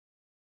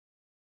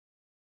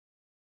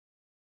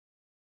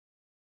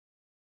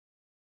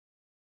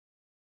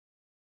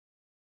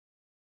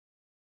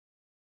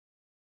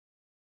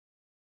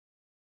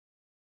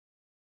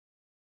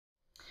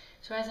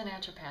So as a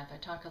naturopath, I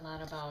talk a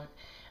lot about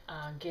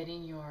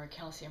getting your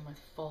calcium with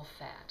full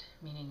fat,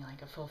 meaning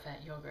like a full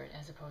fat yogurt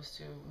as opposed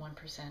to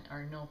 1%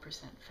 or no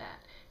percent fat.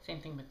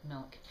 Same thing with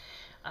milk.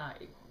 Uh,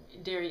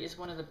 Dairy is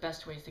one of the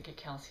best ways to get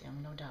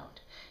calcium, no doubt.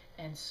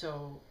 And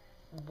so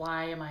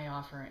why am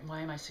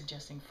I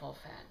suggesting full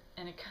fat?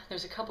 And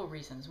there's a couple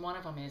reasons. One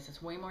of them is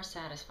it's way more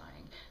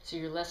satisfying, so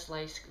you're less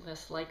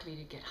likely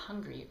to get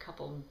hungry a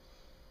couple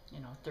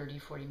 30,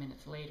 40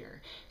 minutes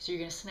later. So you're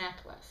going to snack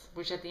less,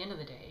 which at the end of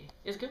the day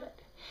is good.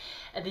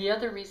 And the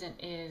other reason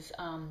is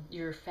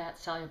your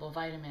fat-soluble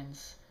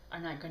vitamins are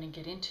not going to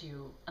get into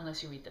you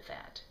unless you eat the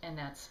fat, and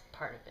that's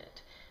part of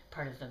it,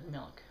 part of the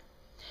milk.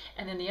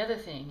 And then the other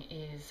thing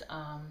is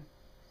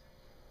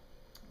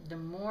the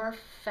more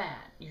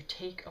fat you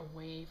take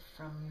away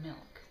from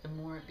milk, the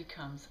more it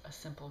becomes a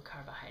simple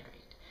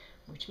carbohydrate,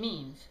 which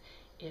means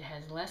it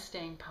has less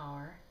staying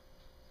power,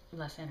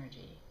 less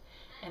energy,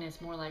 and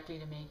it's more likely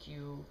to make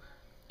you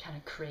kind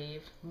of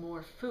crave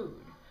more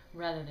food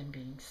rather than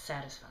being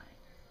satisfying.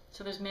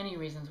 So there's many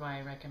reasons why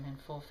I recommend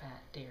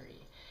full-fat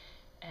dairy,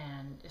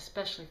 and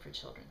especially for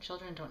children.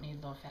 Children don't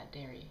need low-fat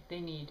dairy. They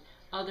need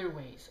other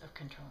ways of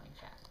controlling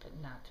fat, but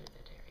not through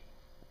the dairy.